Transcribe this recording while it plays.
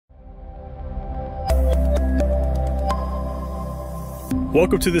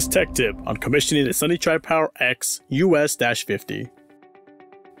Welcome to this tech tip on commissioning the Sunny Tripower X US-50.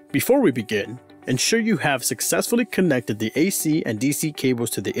 Before we begin, ensure you have successfully connected the AC and DC cables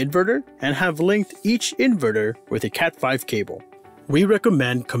to the inverter and have linked each inverter with a Cat5 cable. We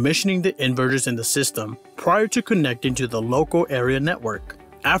recommend commissioning the inverters in the system prior to connecting to the local area network.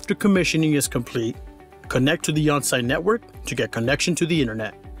 After commissioning is complete, connect to the on-site network to get connection to the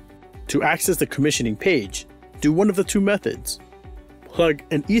internet. To access the commissioning page, do one of the two methods. Plug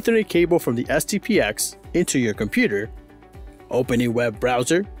an Ethernet cable from the STPX into your computer, open a web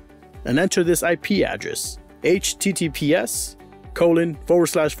browser, and enter this IP address,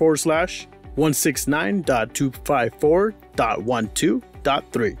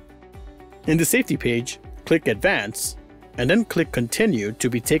 https://169.254.12.3. In the safety page, click Advanced, and then click Continue to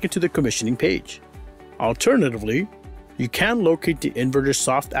be taken to the commissioning page. Alternatively, you can locate the inverter's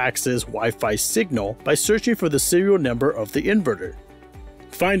soft access Wi-Fi signal by searching for the serial number of the inverter.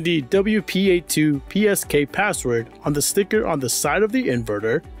 Find the WPA2PSK password on the sticker on the side of the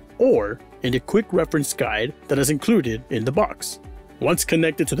inverter or in the quick reference guide that is included in the box. Once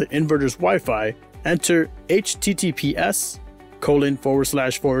connected to the inverter's Wi-Fi, enter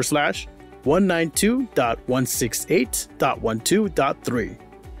https://192.168.12.3.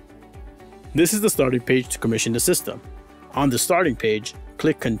 This is the starting page to commission the system. On the starting page,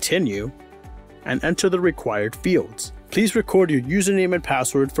 click Continue and enter the required fields. Please record your username and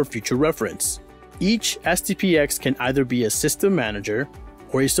password for future reference. Each STPX can either be a system manager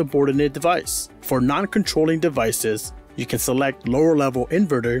or a subordinate device. For non-controlling devices, you can select lower-level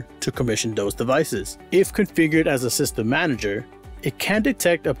inverter to commission those devices. If configured as a system manager, it can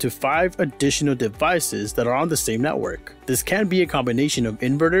detect up to 5 additional devices that are on the same network. This can be a combination of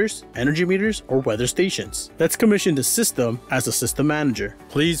inverters, energy meters, or weather stations. Let's commission the system as a system manager.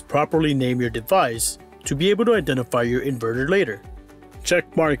 Please properly name your device to be able to identify your inverter later.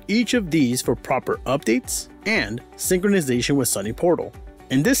 Check mark each of these for proper updates and synchronization with Sunny Portal.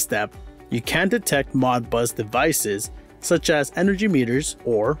 In this step, you can detect Modbus devices such as energy meters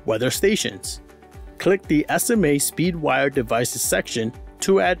or weather stations. Click the SMA Speed Wire Devices section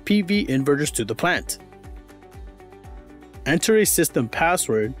to add PV inverters to the plant. Enter a system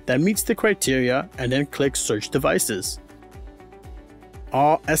password that meets the criteria and then click Search Devices.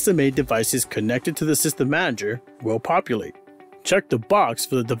 All SMA devices connected to the system manager will populate. Check the box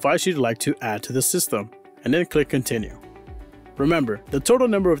for the device you'd like to add to the system and then click Continue. Remember, the total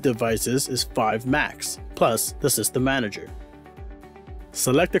number of devices is 5 max, plus the system manager.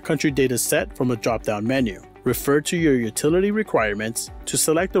 Select the country data set from the drop-down menu. Refer to your utility requirements to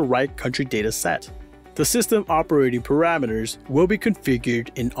select the right country data set. The system operating parameters will be configured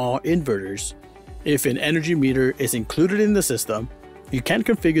in all inverters. If an energy meter is included in the system, you can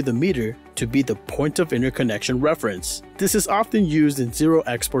configure the meter to be the point of interconnection reference. This is often used in zero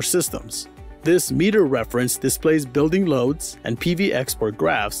export systems. This meter reference displays building loads and PV export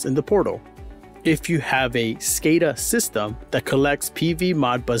graphs in the portal. If you have a SCADA system that collects PV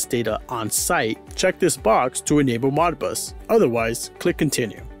Modbus data on site, check this box to enable Modbus. Otherwise, click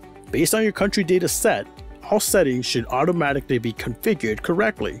Continue. Based on your country data set, all settings should automatically be configured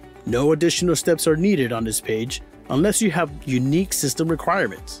correctly. No additional steps are needed on this page unless you have unique system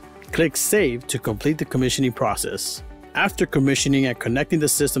requirements. Click Save to complete the commissioning process. After commissioning and connecting the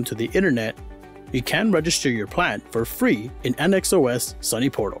system to the internet, you can register your plant for free in NXOS Sunny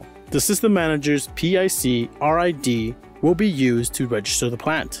Portal. The system manager's PIC RID will be used to register the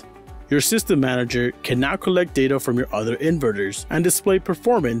plant. Your system manager can now collect data from your other inverters and display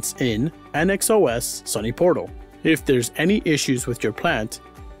performance in NXOS Sunny Portal. If there's any issues with your plant,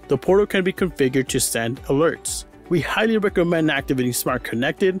 the portal can be configured to send alerts. We highly recommend activating Smart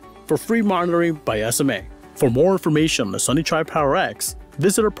Connected for free monitoring by SMA. For more information on the Sunny Tripower X,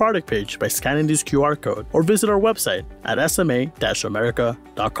 visit our product page by scanning this QR code or visit our website at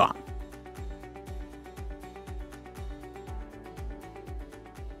sma-america.com.